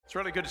It's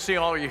really good to see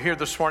all of you here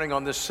this morning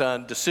on this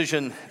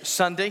Decision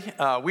Sunday.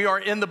 We are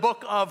in the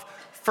book of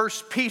 1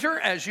 Peter,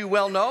 as you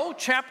well know,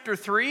 chapter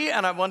 3,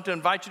 and I want to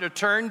invite you to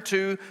turn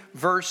to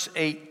verse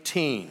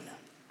 18.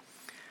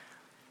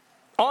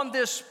 On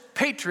this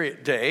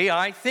Patriot Day,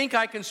 I think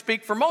I can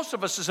speak for most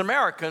of us as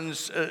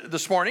Americans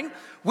this morning.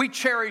 We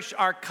cherish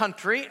our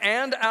country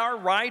and our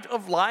right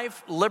of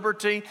life,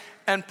 liberty,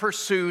 and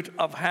pursuit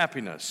of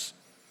happiness.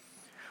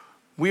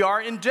 We are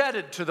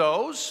indebted to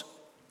those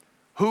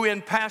who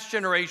in past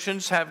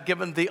generations have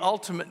given the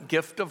ultimate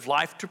gift of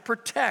life to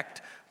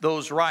protect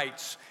those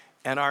rights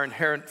and our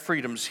inherent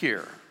freedoms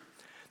here.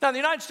 Now, the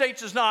United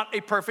States is not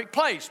a perfect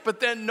place, but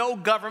then no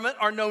government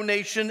or no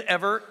nation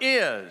ever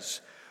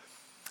is.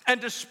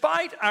 And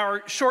despite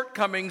our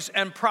shortcomings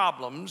and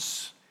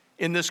problems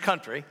in this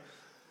country,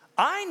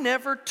 I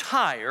never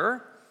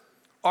tire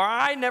or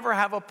I never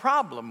have a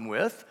problem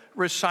with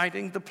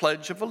reciting the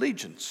Pledge of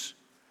Allegiance.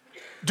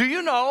 Do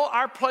you know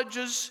our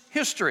pledge's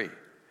history?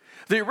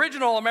 The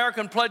original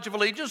American Pledge of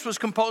Allegiance was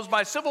composed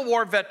by Civil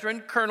War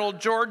veteran Colonel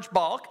George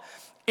Balk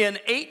in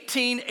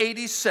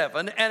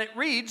 1887, and it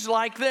reads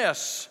like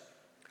this: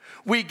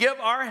 "We give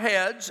our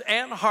heads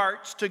and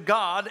hearts to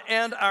God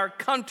and our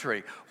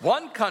country,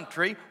 one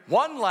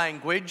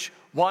language,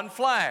 one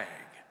flag."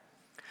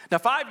 Now,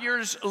 5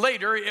 years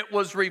later, it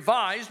was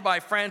revised by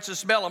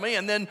Francis Bellamy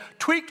and then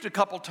tweaked a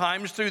couple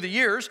times through the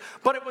years,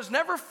 but it was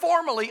never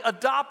formally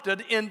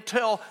adopted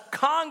until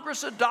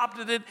Congress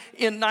adopted it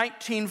in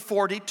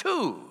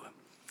 1942.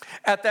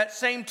 At that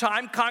same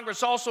time,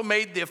 Congress also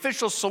made the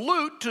official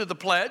salute to the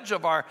pledge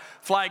of our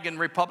flag and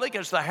republic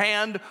as the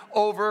hand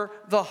over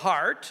the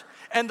heart.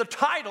 And the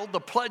title, the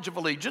Pledge of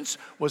Allegiance,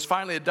 was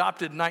finally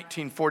adopted in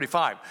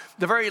 1945.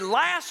 The very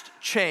last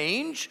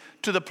change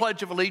to the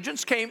Pledge of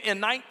Allegiance came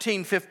in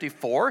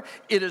 1954.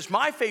 It is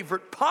my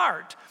favorite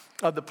part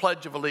of the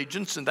Pledge of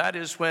Allegiance, and that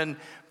is when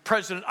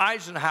President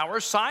Eisenhower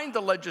signed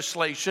the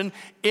legislation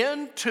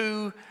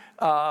into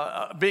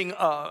being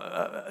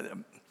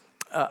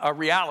a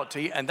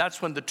reality, and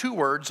that's when the two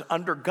words,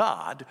 "under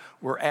God,"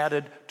 were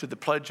added to the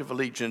Pledge of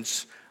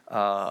Allegiance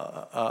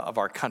of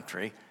our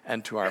country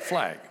and to our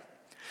flag.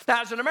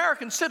 Now, as an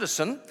American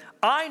citizen,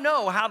 I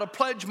know how to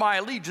pledge my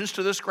allegiance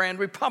to this grand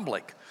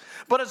republic.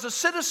 But as a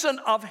citizen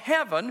of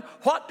heaven,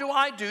 what do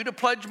I do to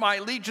pledge my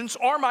allegiance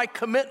or my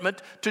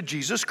commitment to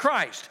Jesus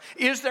Christ?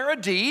 Is there a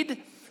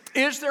deed?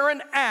 Is there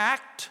an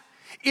act?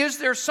 Is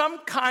there some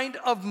kind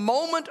of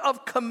moment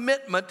of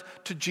commitment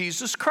to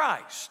Jesus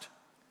Christ?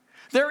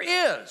 There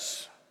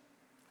is,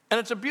 and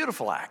it's a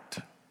beautiful act.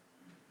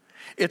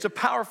 It's a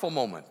powerful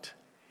moment.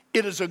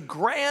 It is a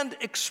grand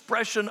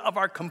expression of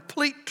our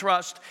complete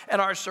trust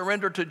and our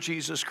surrender to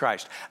Jesus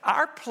Christ.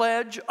 Our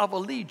pledge of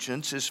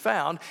allegiance is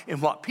found in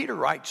what Peter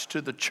writes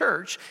to the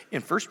church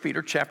in 1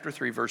 Peter chapter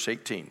 3, verse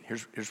 18.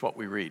 Here's what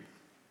we read.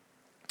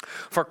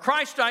 "For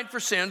Christ died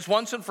for sins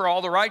once and for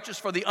all, the righteous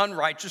for the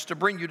unrighteous, to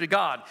bring you to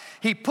God.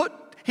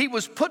 He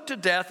was put to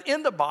death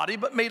in the body,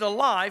 but made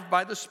alive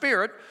by the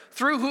Spirit,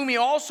 through whom he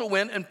also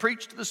went and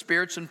preached to the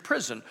spirits in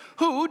prison,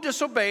 who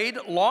disobeyed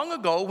long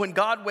ago when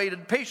God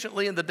waited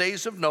patiently in the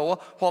days of Noah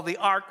while the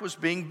ark was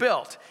being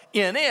built.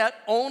 In it,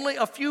 only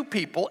a few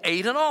people,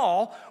 8 in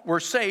all, were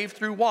saved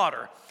through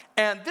water.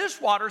 And this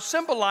water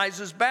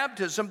symbolizes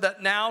baptism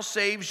that now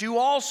saves you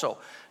also.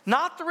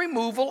 Not the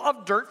removal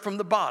of dirt from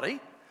the body,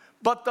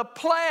 but the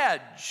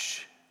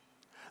pledge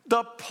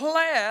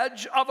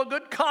of a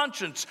good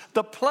conscience,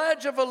 the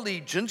pledge of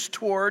allegiance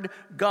toward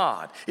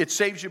God. It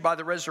saves you by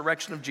the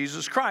resurrection of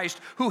Jesus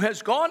Christ, who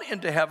has gone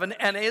into heaven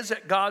and is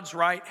at God's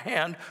right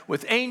hand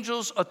with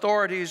angels,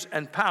 authorities,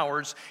 and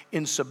powers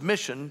in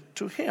submission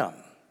to him."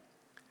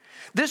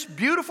 This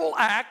beautiful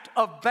act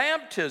of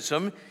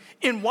baptism,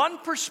 in one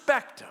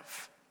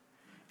perspective,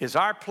 is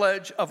our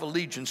pledge of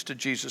allegiance to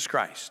Jesus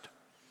Christ.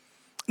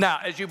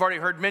 Now, as you've already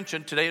heard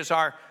mentioned, today is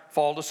our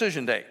Fall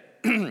Decision Day.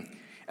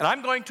 And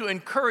I'm going to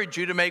encourage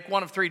you to make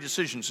one of 3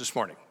 decisions this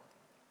morning.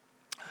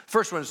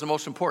 First one is the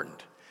most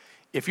important.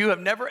 If you have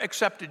never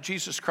accepted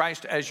Jesus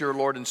Christ as your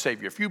Lord and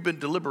Savior, if you've been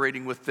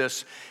deliberating with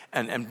this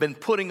and been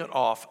putting it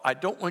off, I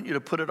don't want you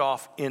to put it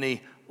off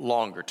any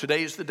longer.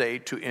 Today is the day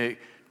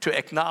to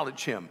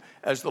acknowledge him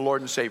as the Lord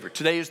and Savior.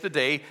 Today is the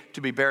day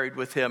to be buried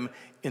with him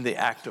in the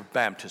act of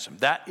baptism.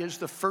 That is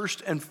the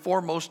first and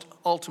foremost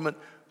ultimate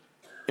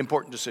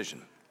important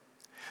decision.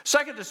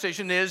 Second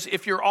decision is,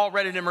 if you're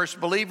already an immersed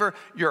believer,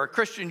 you're a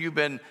Christian, you've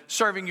been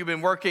serving, you've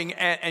been working,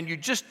 and you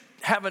just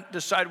haven't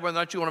decided whether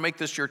or not you want to make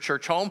this your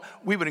church home,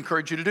 we would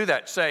encourage you to do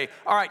that. Say,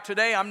 all right,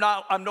 today I'm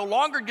no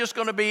longer just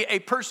going to be a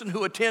person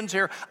who attends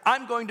here.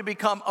 I'm going to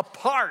become a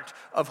part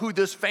of who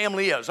this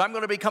family is. I'm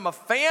going to become a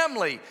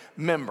family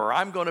member.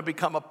 I'm going to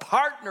become a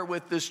partner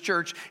with this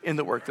church in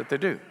the work that they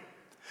do.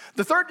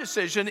 The third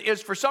decision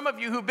is for some of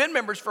you who've been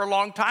members for a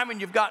long time and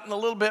you've gotten a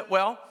little bit,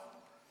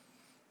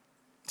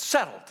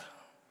 settled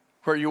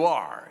where you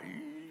are.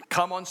 You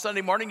come on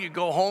Sunday morning, you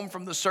go home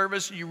from the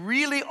service, you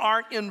really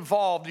aren't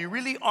involved, you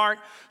really aren't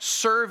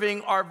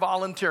serving or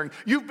volunteering.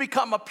 You've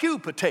become a pew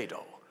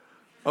potato,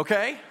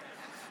 okay?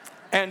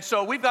 And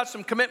so we've got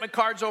some commitment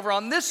cards over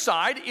on this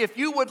side. If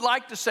you would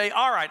like to say,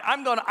 all right,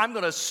 I'm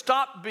going to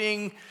stop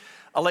being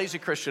a lazy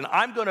Christian.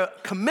 I'm going to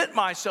commit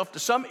myself to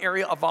some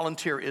area of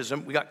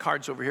volunteerism. We got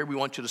cards over here. We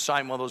want you to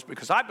sign one of those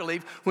because I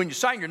believe when you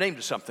sign your name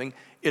to something,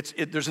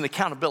 there's an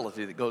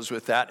accountability that goes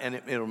with that,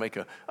 and it'll make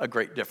a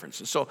great difference.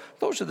 And so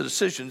those are the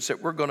decisions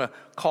that we're going to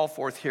call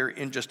forth here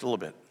in just a little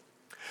bit.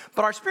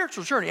 But our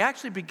spiritual journey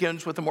actually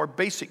begins with a more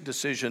basic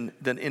decision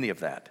than any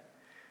of that.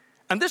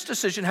 And this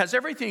decision has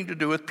everything to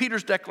do with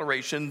Peter's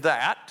declaration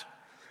that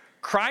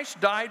Christ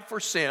died for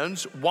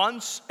sins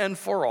once and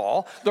for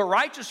all, the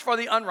righteous for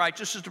the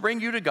unrighteous, is to bring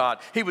you to God.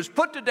 He was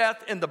put to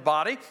death in the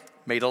body,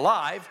 made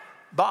alive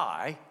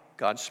by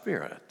God's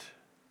Spirit.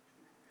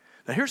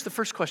 Now here's the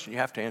first question you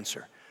have to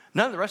answer.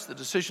 None of the rest of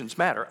the decisions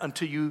matter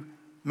until you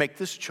make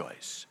this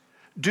choice.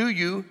 Do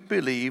you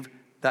believe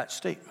that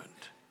statement?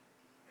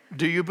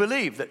 Do you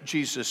believe that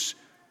Jesus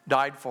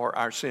died for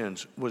our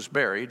sins, was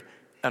buried,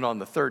 and on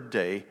the third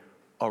day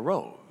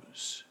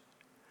arose?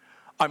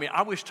 I mean,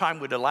 I wish time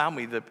would allow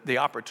me the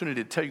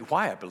opportunity to tell you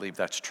why I believe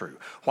that's true,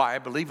 why I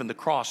believe in the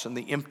cross and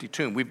the empty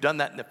tomb. We've done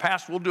that in the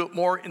past. We'll do it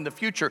more in the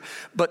future.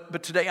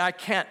 But today I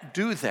can't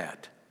do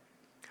that.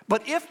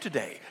 But if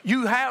today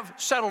you have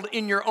settled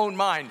in your own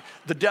mind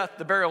the death,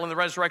 the burial, and the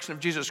resurrection of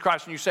Jesus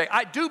Christ, and you say,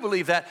 I do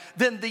believe that,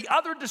 then the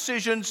other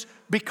decisions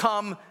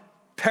become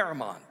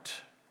paramount.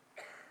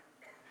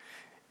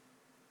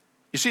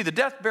 You see, the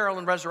death, burial,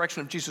 and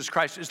resurrection of Jesus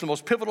Christ is the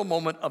most pivotal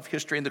moment of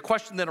history. And the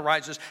question then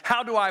arises,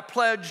 how do I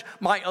pledge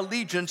my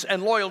allegiance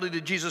and loyalty to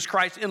Jesus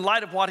Christ in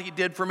light of what he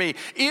did for me?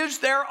 Is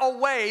there a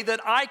way that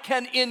I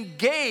can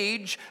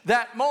engage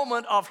that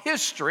moment of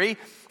history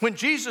when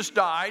Jesus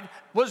died,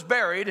 was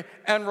buried,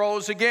 and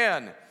rose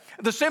again?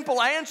 The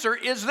simple answer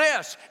is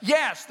this: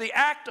 yes, the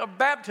act of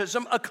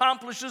baptism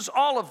accomplishes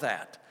all of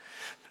that.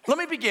 Let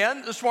me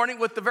begin this morning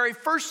with the very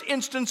first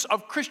instance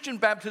of Christian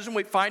baptism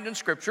we find in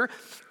Scripture.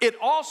 It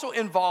also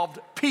involved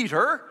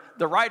Peter,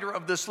 the writer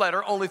of this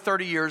letter, only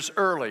 30 years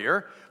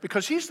earlier,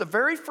 because he's the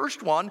very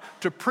first one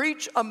to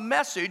preach a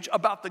message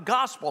about the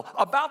gospel,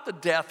 about the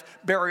death,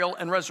 burial,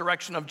 and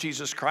resurrection of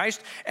Jesus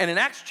Christ. And in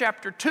Acts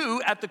chapter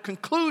 2, at the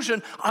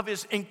conclusion of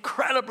his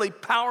incredibly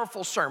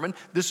powerful sermon,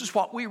 this is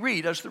what we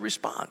read as the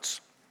response.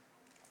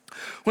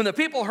 When the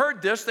people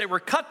heard this, they were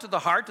cut to the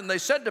heart, and they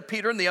said to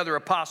Peter and the other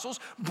apostles,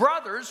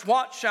 "Brothers,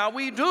 what shall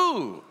we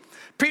do?"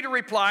 Peter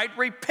replied,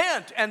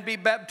 "Repent and be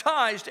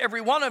baptized,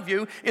 every one of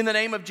you, in the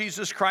name of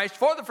Jesus Christ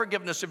for the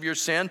forgiveness of your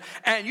sin,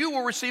 and you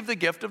will receive the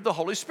gift of the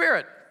Holy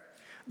Spirit.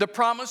 The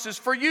promise is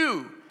for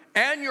you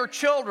and your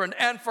children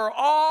and for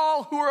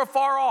all who are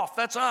far off,"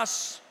 that's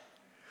us,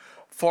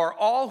 "for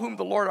all whom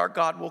the Lord our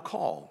God will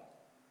call."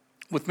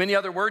 With many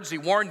other words, he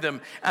warned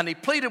them, and he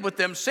pleaded with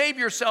them, "Save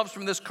yourselves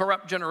from this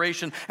corrupt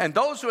generation." And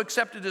those who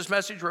accepted his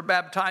message were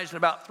baptized, and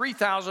about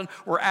 3,000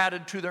 were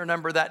added to their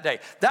number that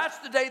day. That's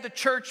the day the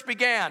church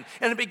began.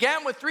 And it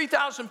began with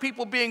 3,000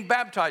 people being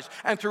baptized.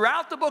 And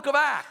throughout the book of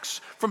Acts,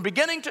 from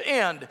beginning to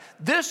end,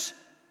 this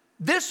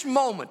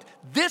moment,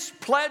 this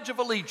pledge of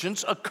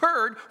allegiance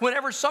occurred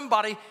whenever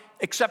somebody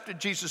accepted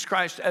Jesus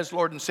Christ as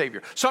Lord and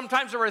Savior.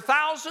 Sometimes there were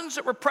thousands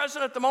that were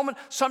present at the moment.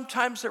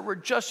 Sometimes there were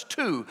just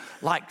two,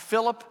 like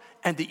Philip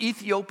and the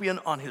Ethiopian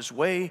on his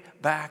way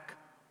back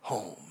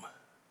home.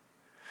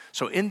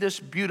 So in this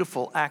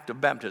beautiful act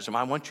of baptism,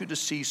 I want you to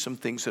see some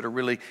things that are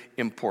really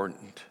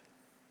important.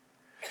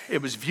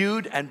 It was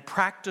viewed and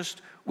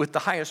practiced with the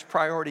highest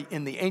priority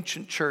in the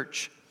ancient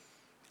church,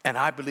 and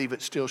I believe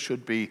it still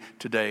should be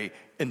today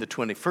in the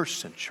 21st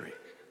century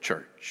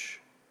church.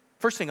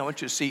 First thing I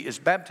want you to see is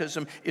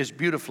baptism is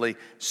beautifully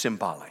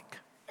symbolic.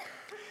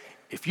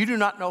 If you do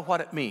not know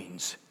what it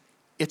means,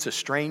 it's a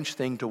strange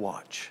thing to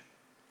watch.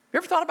 You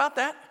ever thought about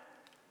that?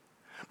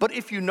 But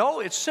if you know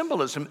its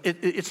symbolism,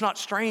 it's not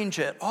strange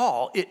at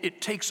all.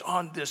 It takes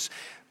on this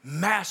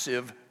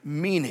massive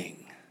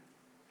meaning.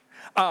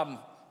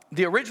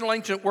 The original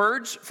ancient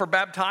words for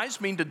baptize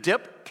mean to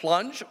dip,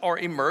 plunge, or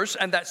immerse,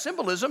 and that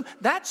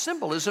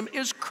symbolism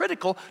is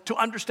critical to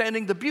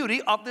understanding the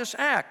beauty of this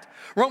act.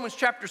 Romans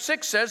chapter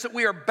 6 says that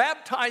we are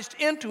baptized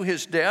into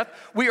his death.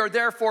 We are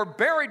therefore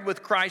buried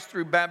with Christ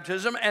through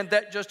baptism, and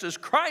that just as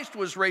Christ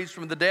was raised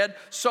from the dead,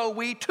 so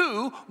we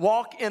too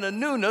walk in a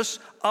newness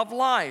of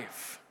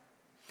life.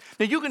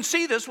 Now, you can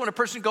see this when a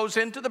person goes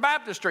into the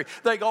baptistry.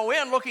 They go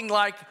in looking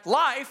like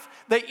life.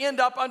 They end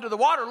up under the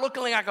water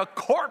looking like a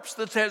corpse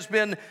that has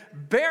been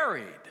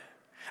buried.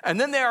 And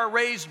then they are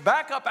raised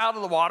back up out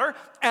of the water,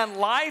 and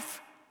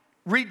life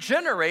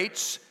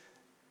regenerates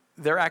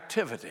their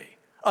activity.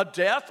 A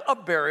death, a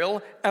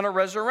burial, and a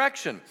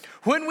resurrection.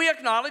 When we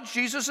acknowledge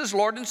Jesus as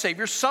Lord and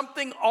Savior,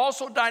 something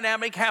also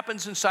dynamic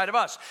happens inside of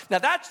us. Now,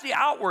 that's the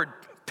outward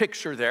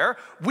picture there.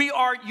 We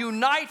are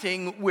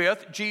uniting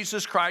with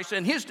Jesus Christ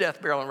and his death,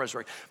 burial, and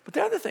resurrection. But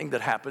the other thing that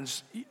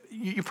happens,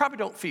 you probably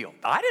don't feel.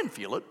 I didn't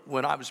feel it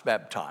when I was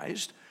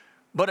baptized,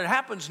 but it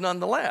happens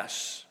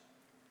nonetheless.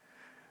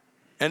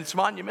 And it's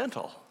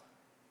monumental.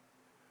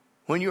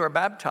 When you are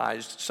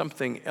baptized,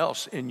 something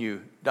else in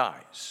you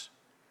dies.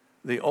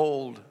 The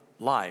old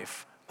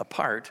life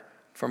apart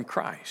from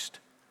Christ.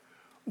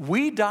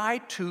 we die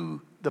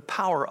to the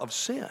power of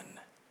sin.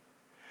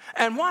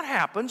 And what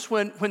happens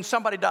when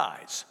somebody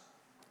dies?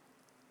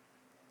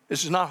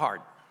 This is not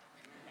hard.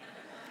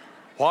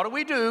 What do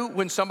we do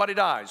when somebody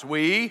dies?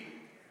 We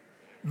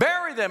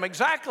bury them,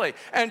 exactly.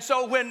 And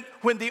so when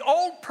the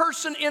old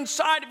person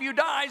inside of you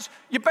dies,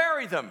 you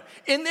bury them.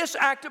 In this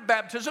act of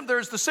baptism,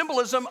 there's the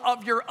symbolism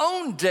of your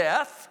own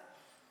death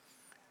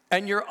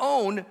and your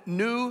own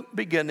new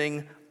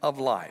beginning of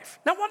life.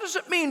 Now, what does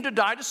it mean to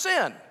die to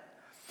sin?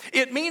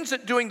 It means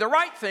that doing the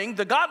right thing,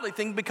 the godly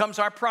thing, becomes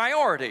our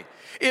priority.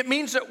 It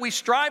means that we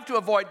strive to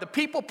avoid the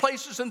people,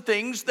 places, and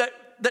things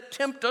that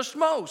tempt us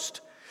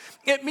most.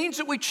 It means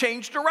that we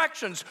change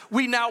directions.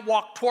 We now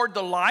walk toward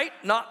the light,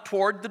 not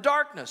toward the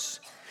darkness.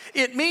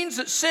 It means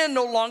that sin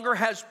no longer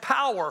has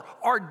power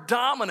or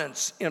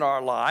dominance in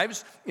our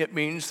lives. It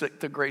means that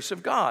the grace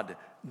of God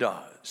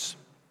does.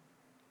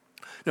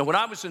 Now, when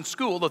I was in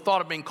school, the thought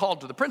of being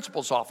called to the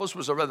principal's office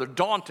was a rather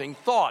daunting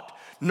thought.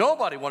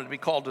 Nobody wanted to be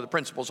called to the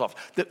principal's office.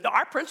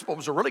 Our principal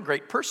was a really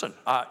great person.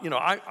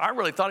 I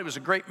really thought he was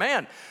a great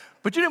man.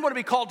 But you didn't want to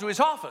be called to his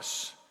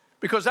office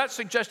because that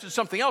suggested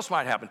something else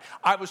might happen.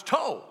 I was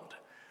told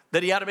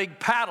that he had a big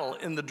paddle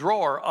in the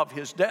drawer of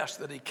his desk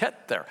that he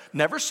kept there.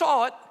 Never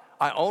saw it.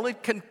 I only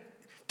can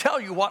tell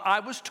you what I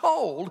was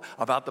told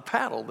about the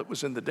paddle that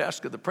was in the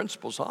desk of the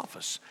principal's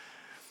office.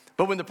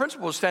 But when the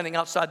principal was standing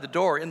outside the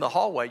door in the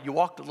hallway, you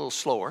walked a little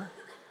slower.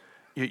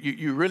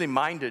 You really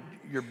minded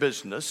your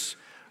business.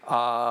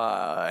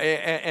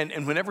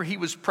 And whenever he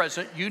was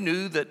present, you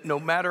knew that no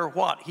matter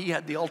what, he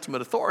had the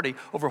ultimate authority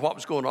over what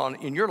was going on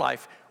in your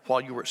life while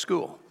you were at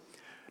school.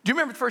 Do you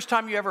remember the first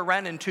time you ever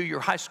ran into your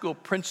high school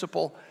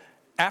principal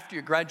after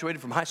you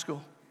graduated from high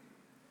school?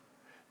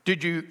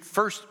 Did you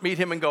first meet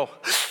him and go,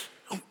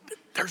 oh,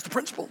 there's the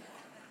principal?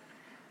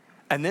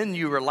 And then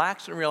you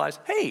relaxed and realized,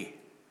 hey,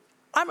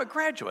 I'm a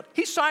graduate.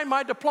 He signed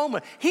my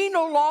diploma. He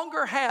no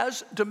longer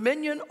has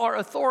dominion or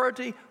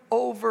authority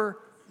over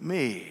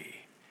me.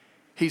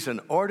 He's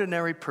an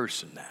ordinary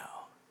person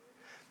now.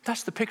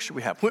 That's the picture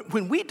we have.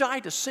 When we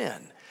die to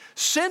sin,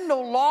 sin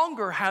no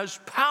longer has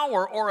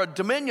power or a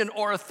dominion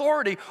or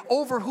authority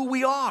over who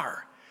we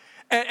are.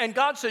 And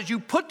God says, you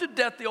put to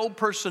death the old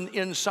person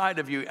inside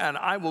of you, and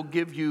I will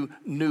give you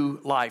new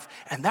life.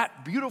 And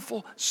that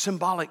beautiful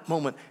symbolic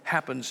moment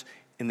happens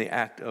in the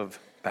act of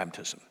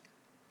baptism.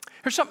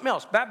 Here's something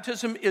else.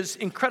 Baptism is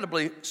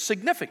incredibly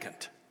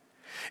significant.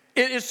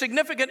 It is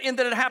significant in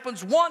that it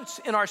happens once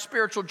in our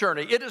spiritual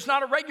journey. It is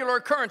not a regular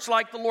occurrence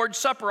like the Lord's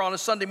Supper on a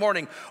Sunday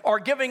morning, or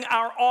giving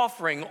our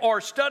offering,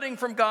 or studying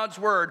from God's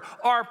Word,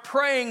 or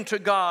praying to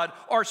God,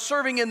 or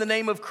serving in the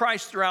name of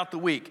Christ throughout the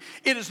week.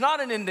 It is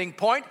not an ending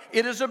point.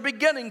 It is a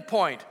beginning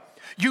point.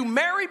 You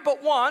marry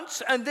but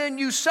once, and then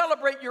you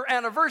celebrate your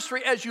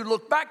anniversary as you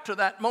look back to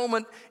that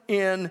moment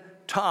in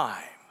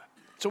time.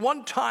 It's a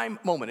one-time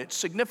moment. It's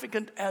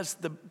significant as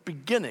the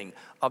beginning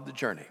of the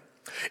journey.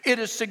 It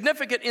is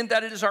significant in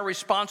that it is our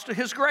response to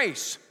His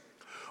grace.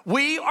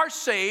 We are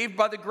saved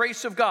by the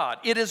grace of God.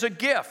 It is a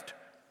gift.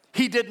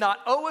 He did not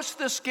owe us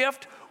this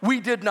gift. We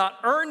did not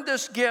earn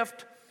this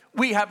gift.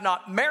 We have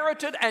not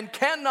merited and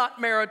cannot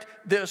merit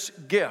this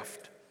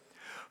gift.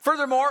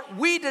 Furthermore,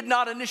 we did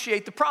not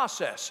initiate the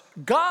process.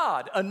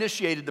 God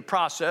initiated the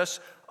process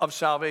of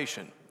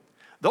salvation.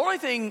 The only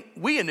thing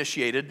we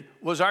initiated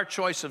was our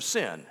choice of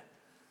sin,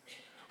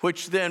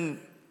 which then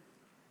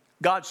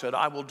God said,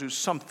 I will do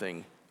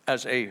something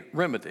as a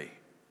remedy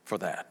for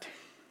that.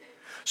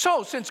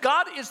 So, since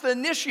God is the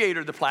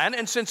initiator of the plan,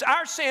 and since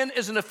our sin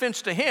is an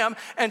offense to Him,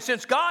 and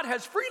since God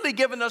has freely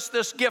given us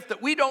this gift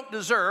that we don't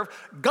deserve,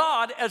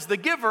 God, as the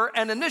giver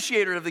and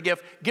initiator of the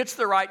gift, gets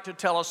the right to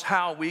tell us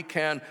how we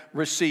can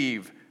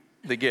receive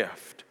the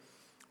gift.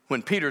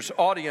 When Peter's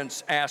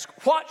audience asked,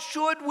 what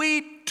should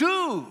we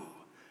do?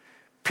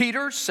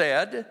 Peter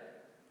said,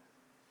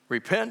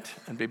 repent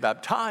and be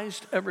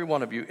baptized, every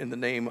one of you, in the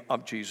name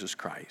of Jesus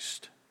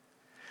Christ.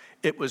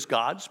 It was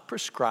God's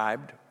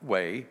prescribed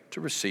way to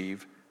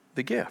receive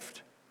the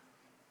gift.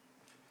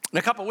 And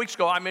a couple of weeks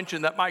ago, I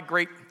mentioned that my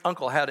great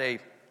uncle had a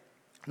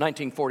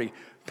 1940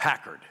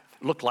 Packard.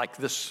 It looked like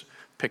this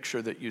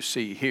picture that you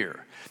see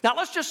here. Now,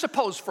 let's just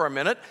suppose for a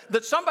minute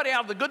that somebody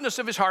out of the goodness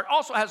of his heart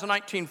also has a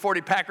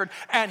 1940 Packard,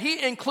 and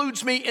he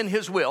includes me in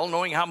his will,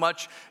 knowing how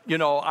much,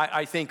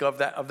 I think of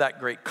that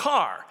great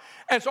car.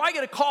 And so I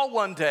get a call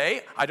one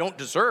day. I don't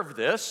deserve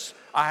this.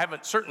 I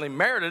haven't certainly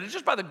merited it.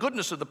 Just by the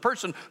goodness of the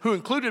person who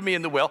included me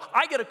in the will.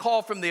 I get a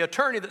call from the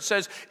attorney that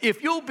says,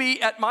 if you'll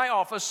be at my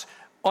office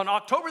on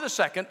October the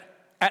 2nd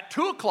at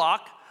 2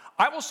 o'clock,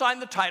 I will sign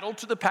the title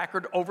to the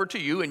Packard over to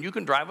you and you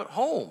can drive it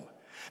home.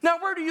 Now,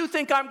 where do you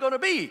think I'm going to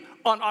be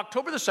on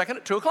October the 2nd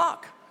at 2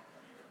 o'clock?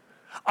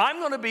 I'm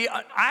going to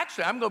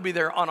be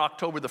there on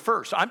October the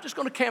 1st. I'm just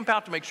going to camp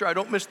out to make sure I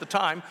don't miss the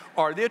time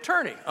or the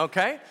attorney,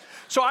 okay?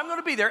 So I'm going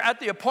to be there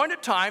at the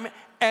appointed time,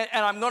 and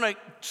I'm going to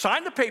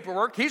sign the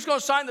paperwork. He's going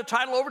to sign the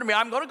title over to me.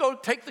 I'm going to go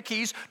take the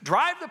keys,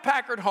 drive the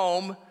Packard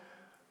home,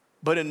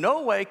 but in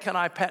no way can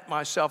I pat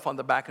myself on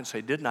the back and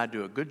say, didn't I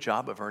do a good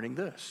job of earning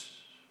this?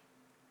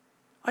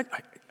 I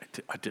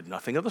did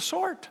nothing of the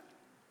sort.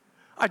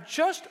 I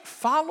just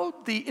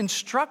followed the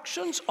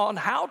instructions on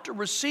how to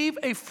receive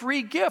a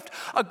free gift,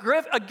 a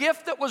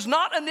gift that was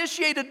not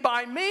initiated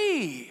by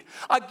me,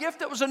 a gift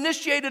that was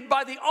initiated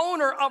by the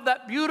owner of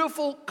that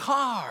beautiful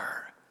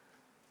car.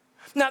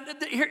 Now,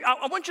 here,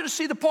 I want you to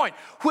see the point.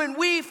 When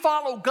we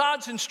follow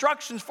God's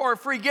instructions for a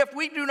free gift,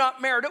 we do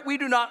not merit it, we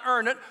do not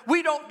earn it,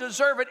 we don't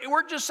deserve it.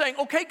 We're just saying,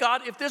 okay,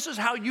 God, if this is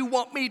how you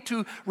want me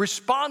to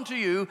respond to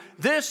you,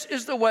 this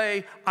is the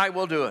way I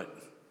will do it.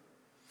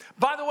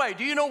 By the way,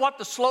 do you know what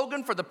the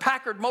slogan for the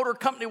Packard Motor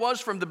Company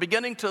was from the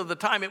beginning to the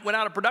time it went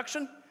out of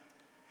production?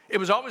 It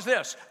was always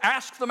this: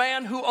 ask the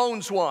man who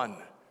owns one.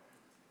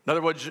 In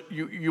other words,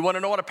 you want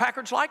to know what a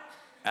Packard's like?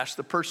 Ask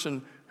the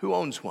person who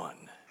owns one.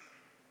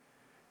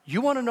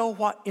 You want to know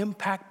what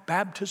impact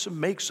baptism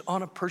makes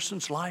on a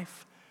person's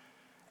life?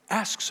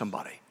 Ask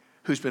somebody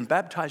who's been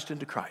baptized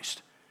into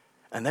Christ,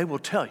 and they will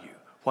tell you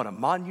what a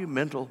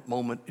monumental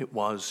moment it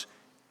was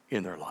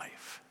in their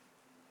life.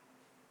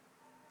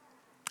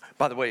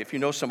 By the way, if you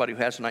know somebody who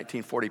has a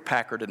 1940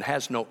 Packard and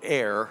has no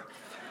air,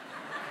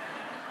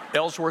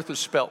 Ellsworth is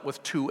spelt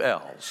with 2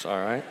 L's, all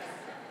right?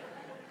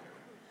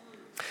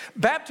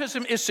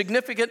 Baptism is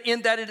significant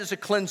in that it is a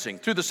cleansing.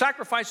 Through the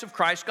sacrifice of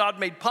Christ, God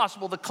made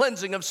possible the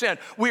cleansing of sin.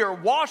 We are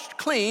washed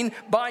clean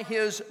by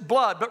his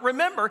blood. But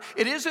remember,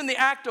 it is in the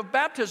act of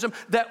baptism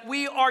that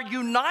we are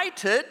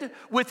united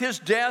with his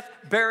death,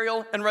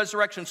 burial, and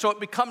resurrection. So it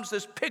becomes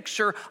this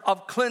picture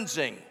of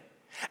cleansing.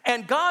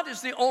 And God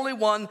is the only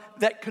one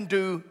that can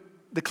do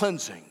the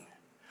cleansing.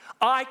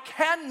 I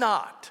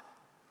cannot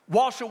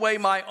wash away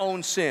my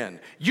own sin.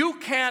 You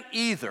can't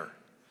either.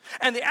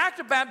 And the act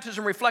of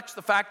baptism reflects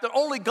the fact that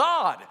only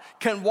God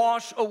can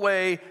wash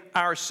away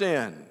our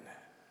sin.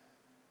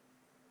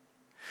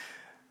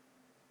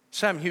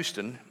 Sam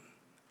Houston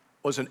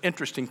was an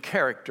interesting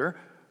character,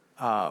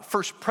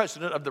 first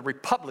president of the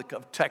Republic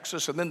of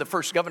Texas, and then the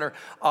first governor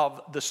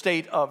of the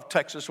state of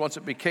Texas once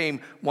it became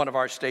one of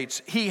our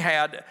states. He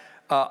had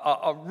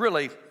a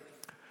really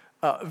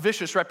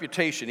vicious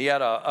reputation. He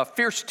had a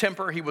fierce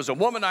temper. He was a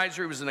womanizer.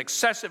 He was an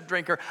excessive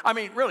drinker. I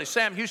mean, really,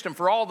 Sam Houston,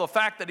 for all the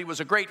fact that he was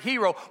a great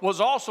hero,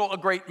 was also a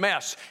great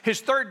mess.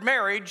 His third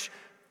marriage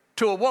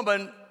to a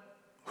woman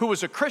who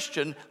was a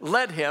Christian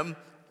led him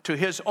to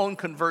his own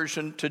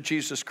conversion to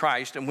Jesus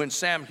Christ. And when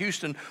Sam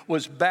Houston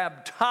was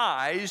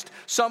baptized,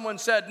 someone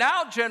said,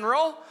 "Now,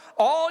 General,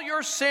 all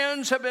your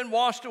sins have been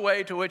washed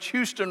away," to which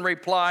Houston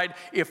replied,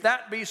 "If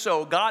that be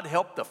so, God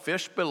help the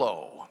fish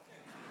below."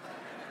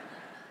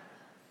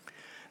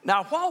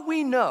 Now, while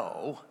we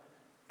know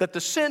that the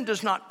sin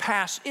does not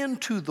pass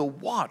into the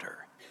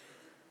water,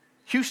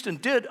 Houston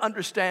did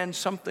understand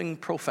something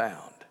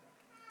profound.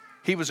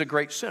 He was a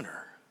great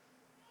sinner,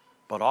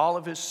 but all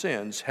of his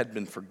sins had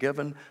been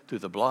forgiven through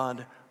the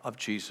blood of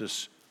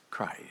Jesus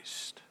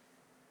Christ.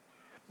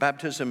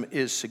 Baptism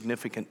is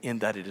significant in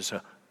that it is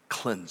a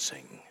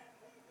cleansing.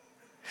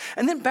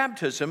 And then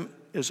baptism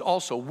is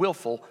also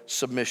willful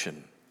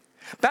submission.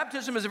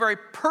 Baptism is a very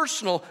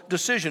personal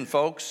decision,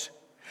 folks.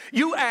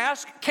 You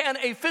ask, can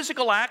a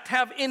physical act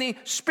have any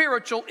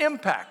spiritual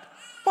impact?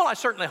 Well, I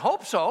certainly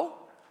hope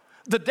so.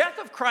 The death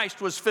of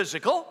Christ was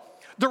physical.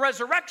 The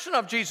resurrection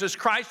of Jesus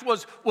Christ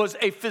was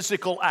a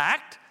physical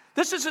act.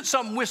 This isn't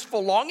some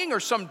wistful longing or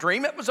some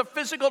dream. It was a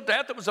physical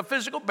death. It was a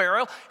physical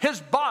burial.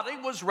 His body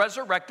was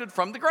resurrected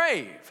from the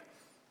grave.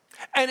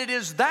 And it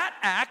is that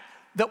act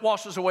that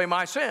washes away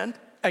my sin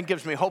and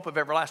gives me hope of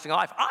everlasting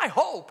life. I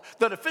hope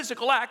that a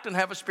physical act can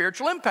have a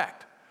spiritual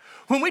impact.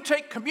 When we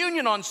take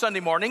communion on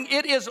Sunday morning,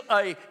 it is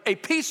a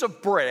piece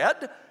of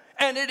bread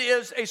and it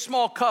is a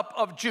small cup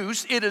of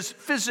juice. It is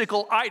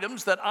physical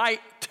items that I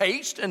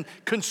taste and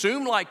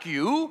consume like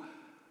you,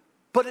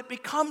 but it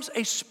becomes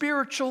a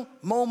spiritual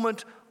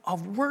moment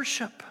of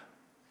worship.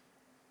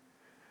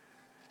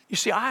 You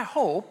see, I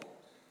hope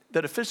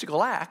that a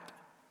physical act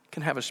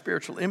can have a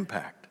spiritual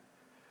impact.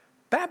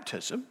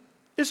 Baptism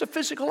is a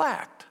physical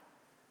act.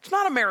 It's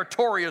not a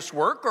meritorious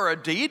work or a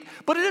deed,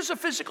 but it is a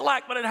physical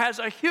act, but it has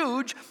a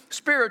huge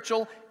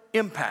spiritual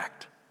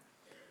impact.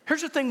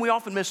 Here's the thing we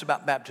often miss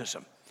about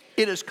baptism.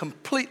 It is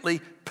completely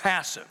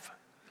passive.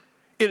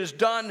 It is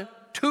done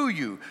to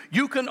you.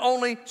 You can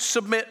only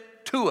submit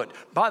to it.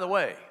 By the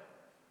way,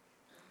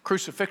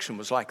 crucifixion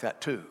was like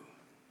that too.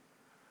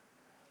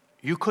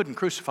 You couldn't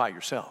crucify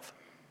yourself.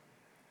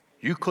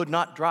 You could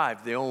not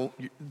drive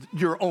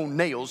your own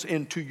nails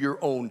into your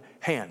own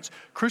hands.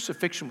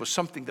 Crucifixion was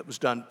something that was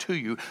done to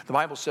you. The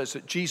Bible says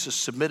that Jesus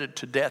submitted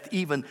to death,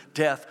 even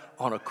death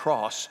on a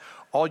cross.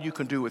 All you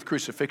can do with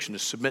crucifixion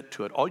is submit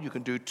to it. All you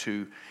can do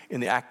in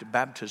the act of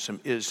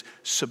baptism is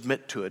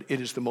submit to it. It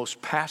is the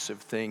most passive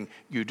thing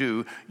you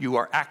do. You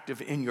are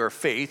active in your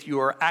faith. You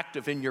are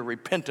active in your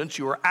repentance.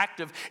 You are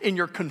active in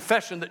your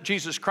confession that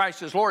Jesus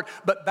Christ is Lord.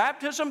 But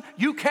baptism,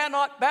 you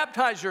cannot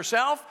baptize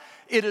yourself.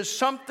 It is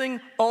something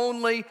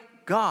only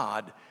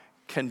God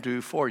can do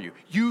for you.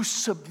 You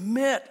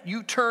submit,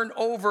 you turn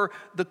over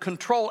the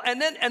control. And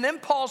then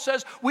Paul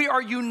says we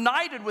are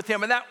united with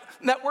him. And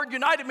that word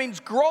united means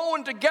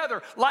growing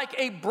together like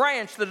a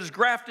branch that is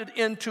grafted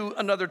into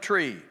another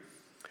tree.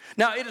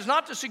 Now, it is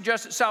not to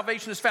suggest that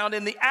salvation is found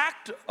in the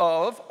act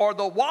of or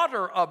the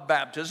water of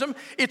baptism.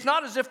 It's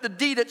not as if the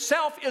deed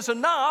itself is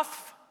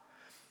enough.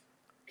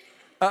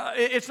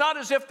 It's not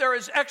as if there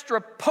is extra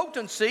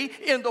potency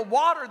in the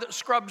water that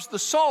scrubs the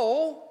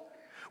soul.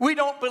 We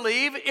don't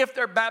believe if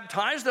they're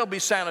baptized, they'll be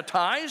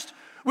sanitized.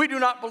 We do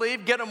not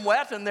believe get them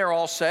wet and they're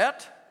all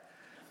set.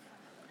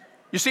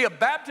 You see, a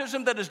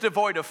baptism that is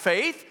devoid of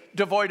faith,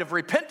 devoid of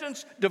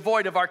repentance,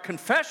 devoid of our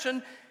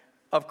confession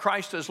of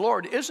Christ as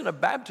Lord isn't a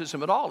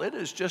baptism at all. It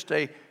is just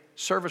a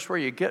service where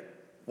you get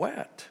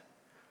wet.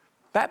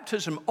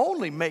 Baptism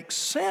only makes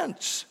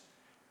sense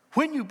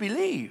when you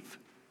believe,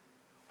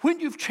 when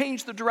you've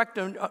changed the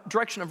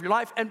direction of your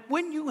life, and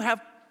when you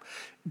have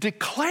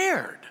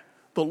declared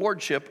the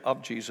lordship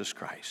of Jesus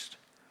Christ.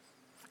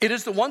 It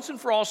is the once and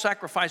for all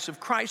sacrifice of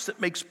Christ that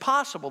makes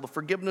possible the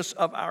forgiveness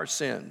of our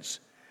sins.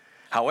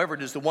 However,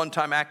 it is the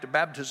one-time act of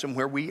baptism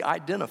where we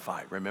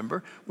identify,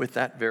 remember, with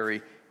that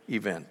very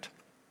event.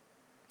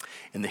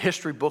 In the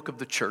history book of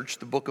the church,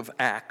 the book of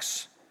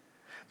Acts,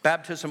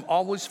 baptism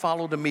always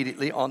followed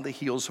immediately on the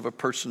heels of a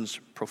person's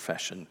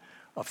profession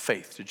of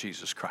faith to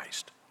Jesus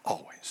Christ.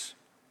 Always.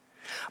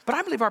 But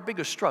I believe our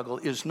biggest struggle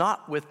is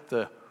not with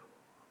the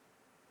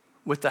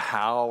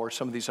how or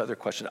some of these other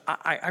questions.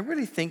 I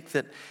really think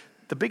that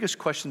the biggest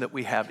question that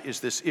we have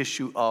is this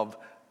issue of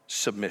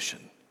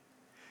submission.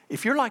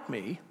 If you're like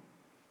me,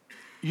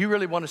 you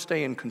really want to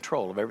stay in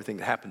control of everything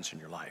that happens in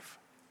your life.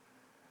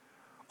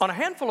 On a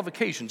handful of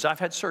occasions, I've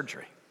had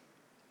surgery.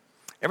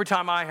 Every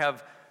time I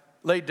have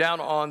laid down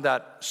on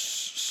that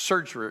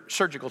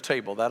surgical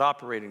table, that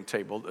operating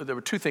table, there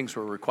were two things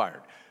were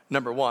required.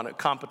 Number one, a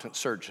competent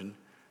surgeon.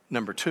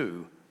 Number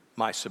two,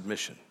 my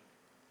submission.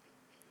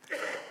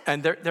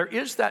 And there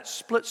is that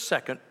split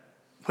second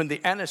when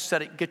the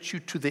anesthetic gets you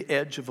to the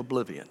edge of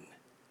oblivion.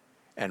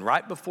 And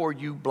right before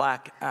you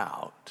black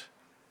out,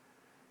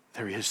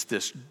 there is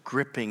this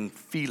gripping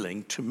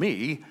feeling to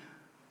me,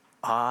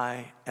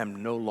 I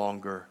am no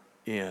longer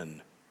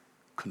in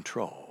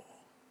control.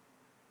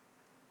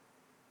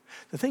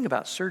 The thing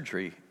about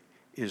surgery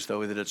is,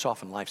 though, that it's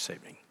often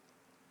life-saving.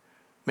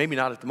 Maybe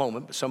not at the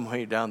moment, but some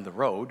way down the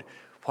road,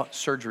 what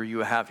surgery you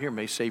have here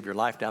may save your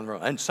life down the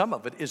road. And some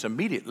of it is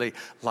immediately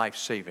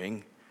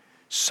life-saving.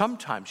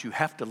 Sometimes you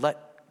have to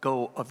let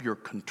go of your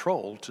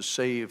control to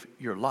save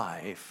your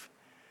life,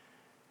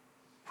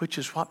 which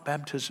is what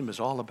baptism is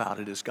all about.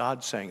 It is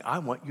God saying, I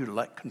want you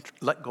to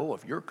let go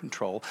of your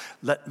control.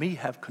 Let me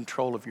have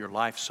control of your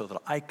life so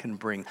that I can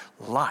bring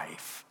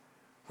life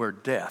where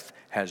death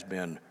has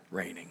been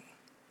reigning.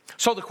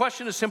 So the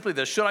question is simply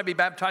this: should I be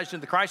baptized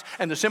into Christ?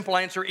 And the simple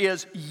answer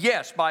is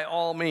yes, by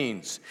all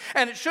means.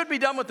 And it should be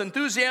done with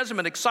enthusiasm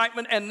and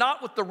excitement and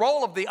not with the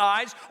roll of the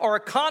eyes or a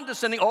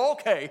condescending,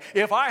 okay,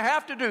 if I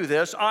have to do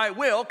this, I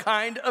will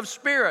kind of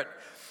spirit.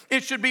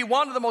 It should be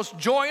one of the most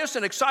joyous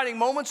and exciting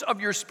moments of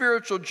your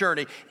spiritual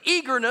journey.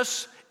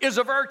 Eagerness is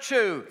a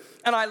virtue.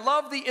 And I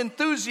love the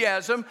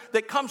enthusiasm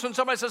that comes when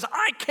somebody says,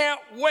 I can't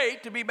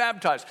wait to be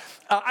baptized.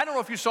 I don't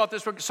know if you saw it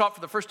this week, saw it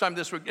for the first time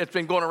this week. It's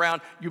been going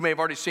around. You may have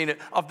already seen it,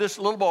 of this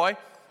little boy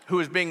who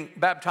is being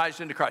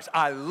baptized into Christ.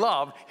 I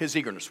love his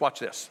eagerness. Watch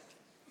this.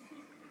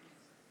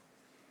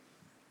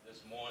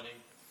 This morning,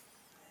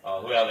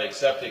 who have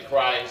accepted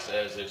Christ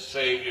as his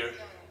Savior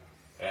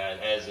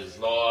and as his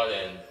Lord,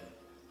 and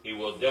he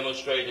will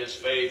demonstrate his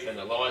faith in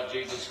the Lord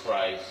Jesus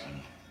Christ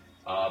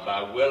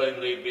by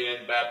willingly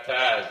being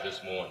baptized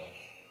this morning.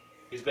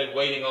 He's been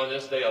waiting on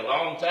this day a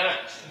long time.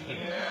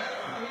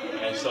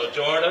 And so,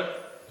 Jordan,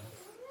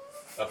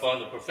 upon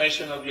the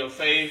profession of your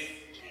faith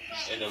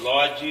in the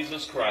Lord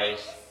Jesus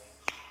Christ,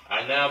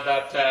 I now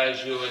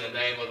baptize you in the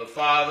name of the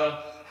Father,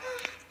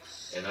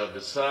 and of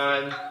the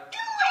Son,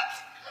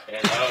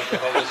 and of the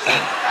Holy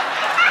Spirit.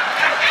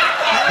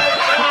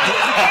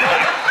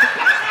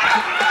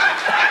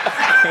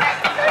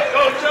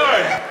 Go,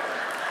 Jordan!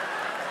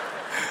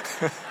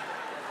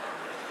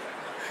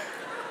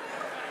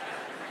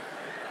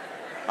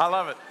 I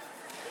love it.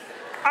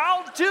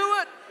 I'll do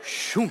it.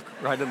 Shoom,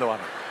 right in the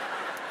water.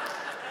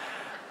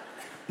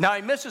 Now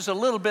he misses a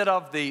little bit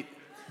of the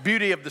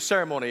beauty of the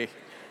ceremony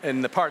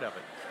in the part of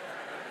it.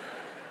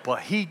 But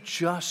he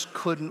just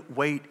couldn't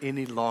wait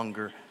any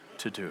longer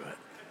to do it.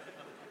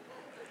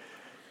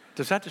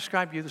 Does that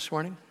describe you this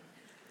morning?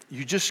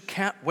 You just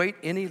can't wait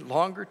any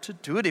longer to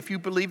do it. If you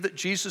believe that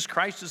Jesus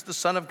Christ is the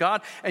Son of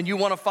God and you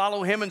want to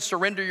follow him and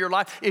surrender your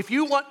life, if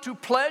you want to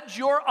pledge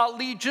your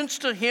allegiance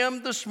to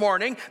him this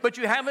morning, but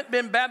you haven't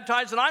been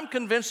baptized, and I'm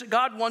convinced that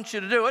God wants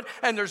you to do it,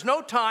 and there's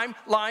no time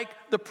like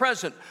the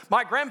present.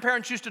 My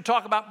grandparents used to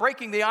talk about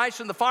breaking the ice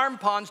in the farm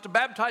ponds to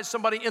baptize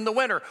somebody in the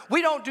winter.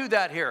 We don't do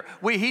that here.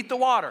 We heat the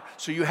water,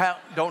 so you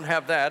don't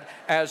have that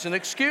as an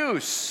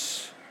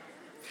excuse.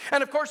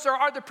 And of course, there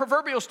are the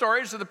proverbial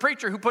stories of the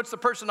preacher who puts the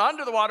person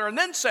under the water and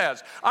then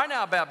says, I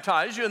now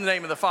baptize you in the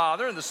name of the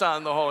Father and the Son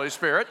and the Holy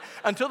Spirit,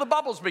 until the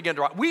bubbles begin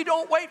to rise. We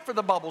don't wait for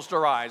the bubbles to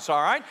rise,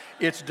 all right?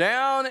 It's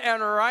down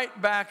and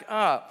right back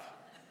up.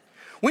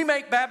 We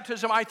make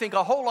baptism, I think,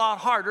 a whole lot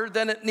harder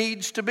than it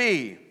needs to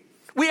be.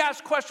 We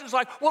ask questions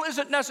like, well, is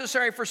it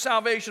necessary for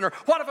salvation? Or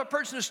what if a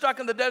person is stuck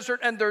in the desert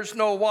and there's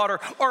no water?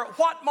 Or at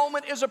what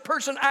moment is a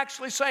person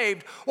actually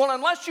saved? Well,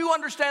 unless you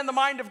understand the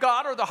mind of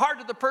God or the heart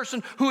of the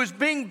person who is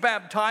being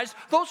baptized,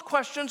 those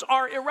questions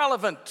are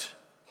irrelevant.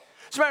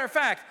 As a matter of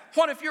fact,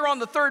 what if you're on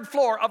the third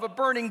floor of a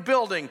burning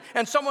building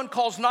and someone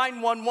calls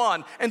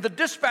 911 and the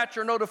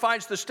dispatcher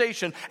notifies the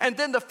station, and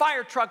then the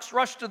fire trucks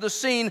rush to the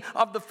scene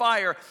of the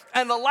fire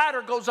and the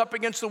ladder goes up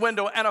against the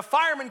window and a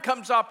fireman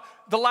comes up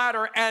the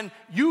ladder and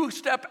you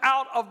step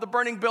out of the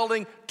burning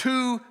building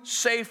to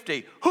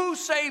safety? Who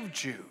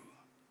saved you?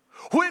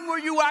 When were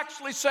you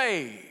actually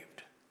saved?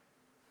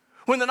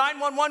 When the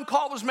 911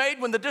 call was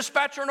made, when the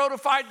dispatcher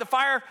notified the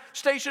fire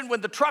station,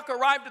 when the truck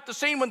arrived at the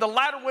scene, when the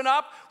ladder went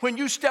up, when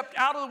you stepped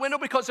out of the window,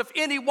 because if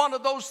any one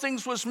of those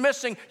things was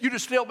missing, you'd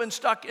have still been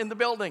stuck in the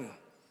building.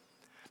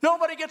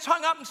 Nobody gets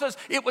hung up and says,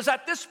 it was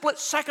at this split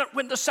second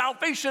when the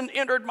salvation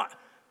entered my...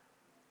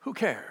 Who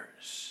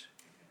cares?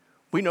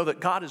 We know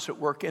that God is at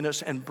work in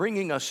us and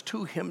bringing us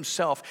to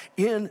himself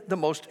in the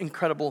most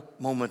incredible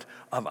moment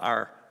of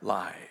our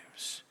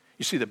lives.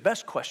 You see, the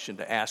best question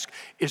to ask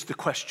is the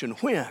question,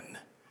 when?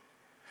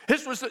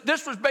 This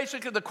was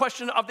basically the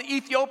question of the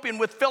Ethiopian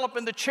with Philip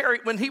in the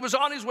chariot. When he was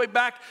on his way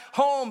back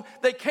home,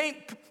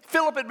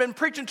 Philip had been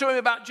preaching to him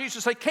about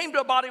Jesus. They came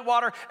to a body of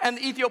water, and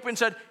the Ethiopian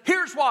said,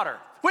 here's water.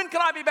 When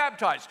can I be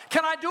baptized?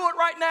 Can I do it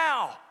right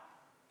now?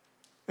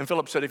 And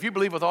Philip said, if you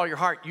believe with all your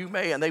heart, you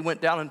may. And they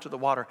went down into the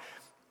water,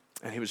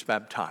 and he was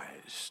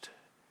baptized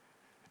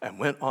and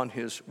went on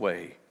his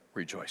way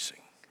rejoicing.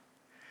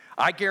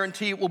 I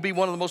guarantee it will be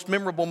one of the most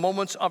memorable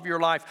moments of your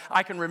life.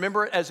 I can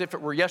remember it as if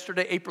it were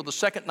yesterday, April the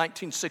 2nd,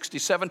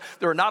 1967.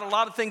 There are not a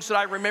lot of things that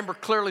I remember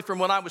clearly from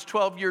when I was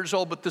 12 years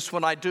old, but this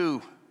one I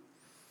do.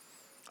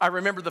 I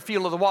remember the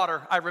feel of the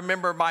water. I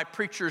remember my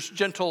preacher's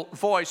gentle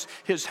voice,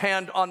 his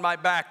hand on my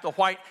back, the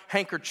white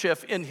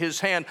handkerchief in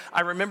his hand.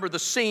 I remember the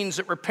scenes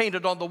that were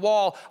painted on the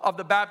wall of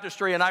the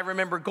baptistry, and I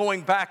remember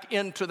going back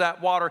into that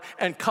water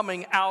and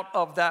coming out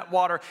of that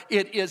water.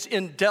 It is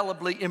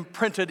indelibly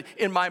imprinted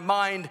in my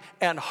mind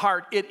and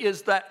heart. It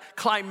is that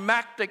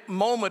climactic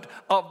moment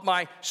of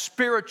my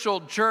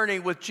spiritual journey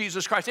with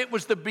Jesus Christ. It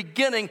was the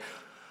beginning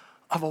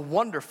of a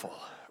wonderful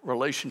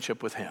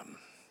relationship with him.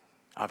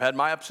 I've had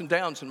my ups and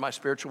downs in my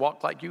spiritual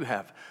walk like you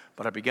have,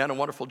 but I began a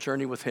wonderful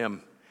journey with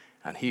him,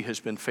 and he has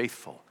been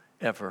faithful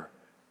ever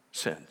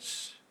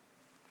since.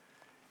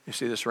 You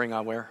see this ring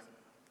I wear?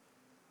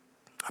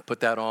 I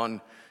put that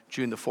on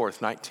June the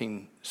 4th,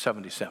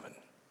 1977.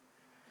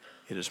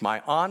 It is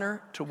my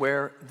honor to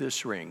wear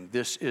this ring.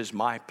 This is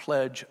my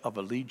pledge of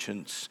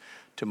allegiance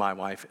to my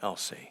wife,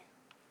 Elsie.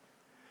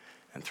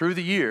 And through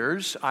the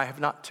years, I have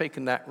not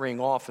taken that ring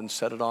off and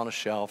set it on a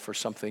shelf or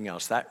something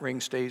else. That ring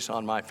stays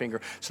on my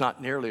finger. It's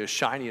not nearly as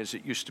shiny as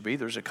it used to be.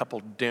 There's a couple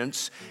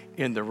dents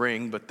in the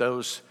ring, but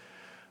those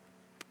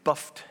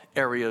buffed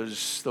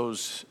areas,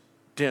 those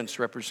dents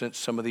represent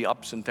some of the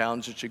ups and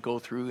downs that you go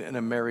through in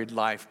a married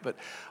life. But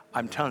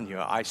I'm telling you,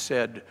 I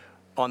said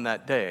on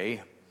that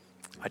day,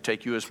 I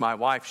take you as my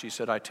wife. She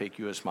said, I take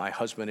you as my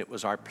husband. It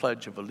was our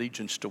pledge of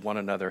allegiance to one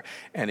another,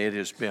 and it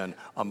has been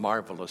a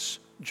marvelous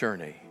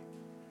journey.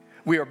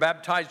 We are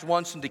baptized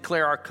once and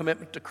declare our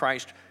commitment to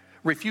Christ.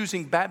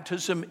 Refusing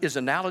baptism is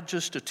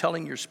analogous to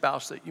telling your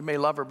spouse that you may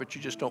love her, but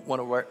you just don't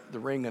want to wear the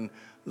ring and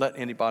let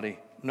anybody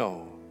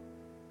know.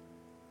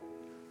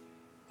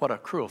 What a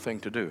cruel thing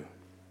to do.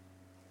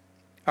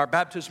 Our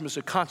baptism is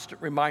a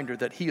constant reminder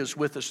that he is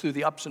with us through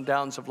the ups and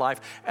downs of life,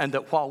 and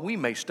that while we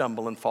may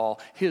stumble and fall,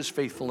 his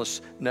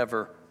faithfulness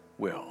never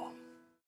will.